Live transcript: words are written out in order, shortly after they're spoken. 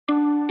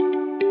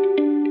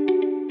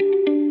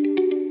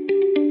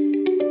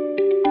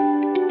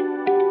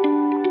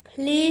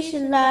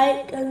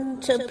like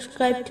and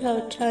subscribe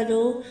to our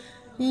channel.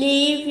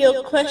 Leave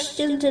your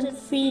questions and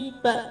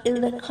feedback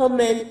in the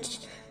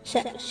comments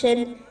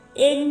section.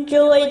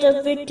 Enjoy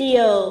the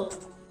video.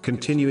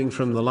 Continuing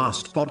from the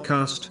last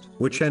podcast,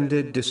 which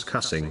ended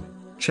discussing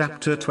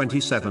chapter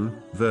 27,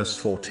 verse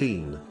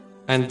 14.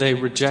 And they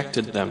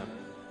rejected them,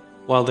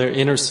 while their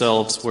inner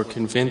selves were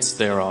convinced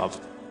thereof,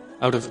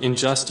 out of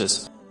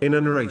injustice. In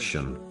a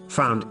narration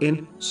found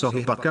in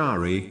Sahih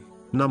Bukhari,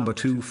 number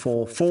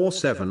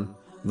 2447,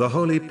 the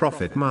Holy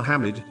Prophet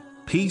Muhammad,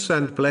 peace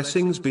and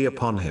blessings be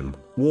upon him,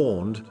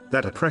 warned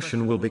that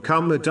oppression will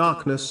become a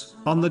darkness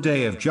on the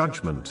day of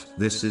judgment.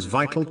 This is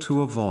vital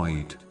to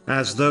avoid,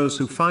 as those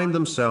who find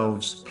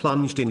themselves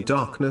plunged in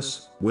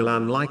darkness will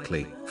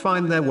unlikely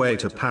find their way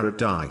to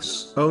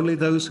paradise. Only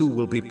those who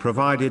will be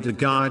provided a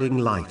guiding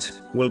light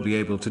will be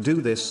able to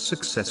do this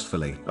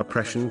successfully.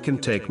 Oppression can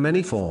take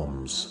many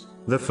forms.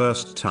 The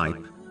first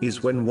type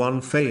is when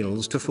one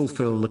fails to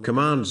fulfill the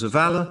commands of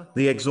Allah,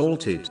 the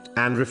Exalted,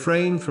 and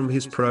refrain from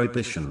His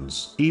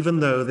prohibitions. Even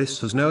though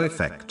this has no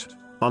effect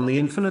on the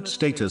infinite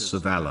status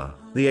of Allah,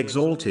 the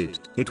Exalted,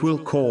 it will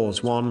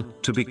cause one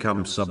to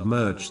become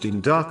submerged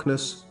in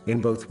darkness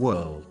in both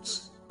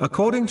worlds.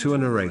 According to a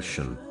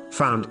narration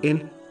found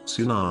in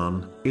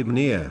Sunan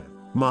Ibn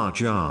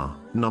Majah,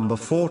 number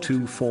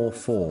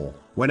 4244,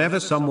 whenever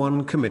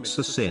someone commits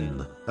a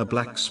sin, a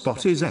black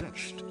spot is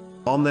etched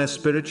on their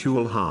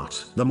spiritual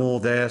heart. The more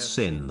their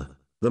sin,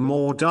 the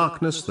more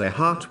darkness their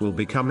heart will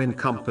become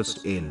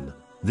encompassed in.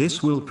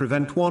 This will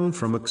prevent one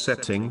from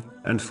accepting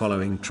and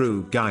following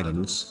true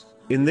guidance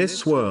in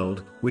this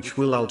world, which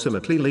will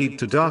ultimately lead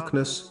to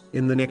darkness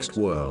in the next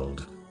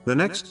world. The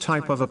next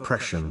type of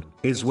oppression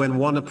is when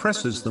one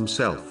oppresses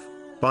themselves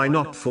by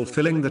not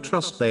fulfilling the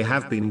trust they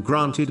have been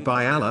granted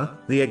by Allah,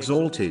 the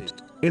Exalted,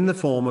 in the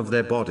form of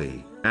their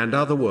body and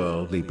other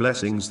worldly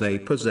blessings they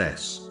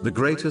possess, the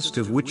greatest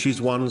of which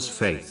is one's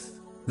faith.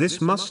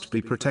 This must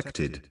be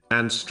protected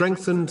and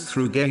strengthened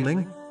through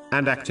gaining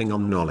and acting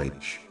on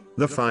knowledge.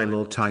 The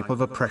final type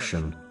of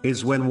oppression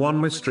is when one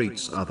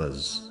mistreats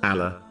others.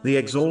 Allah, the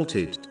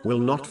Exalted, will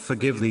not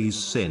forgive these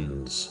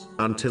sins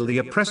until the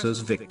oppressor's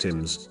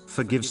victims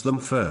forgives them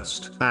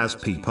first. As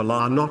people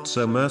are not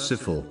so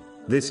merciful,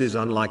 this is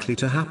unlikely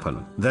to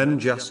happen. Then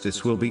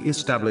justice will be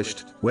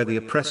established, where the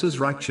oppressor's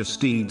righteous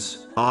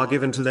deeds are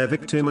given to their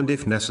victim, and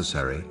if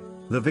necessary,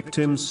 the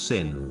victim's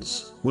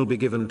sins will be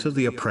given to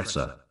the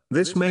oppressor.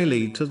 This may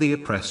lead to the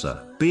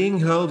oppressor being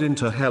hurled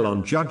into hell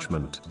on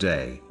Judgment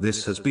Day.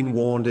 This has been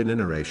warned in a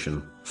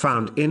narration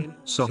found in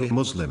Sahih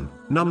Muslim,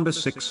 number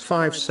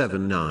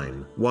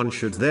 6579. One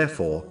should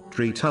therefore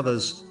treat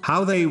others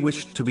how they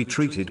wish to be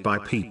treated by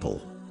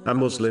people. A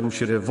Muslim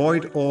should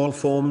avoid all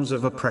forms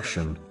of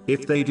oppression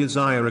if they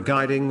desire a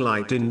guiding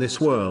light in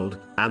this world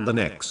and the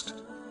next.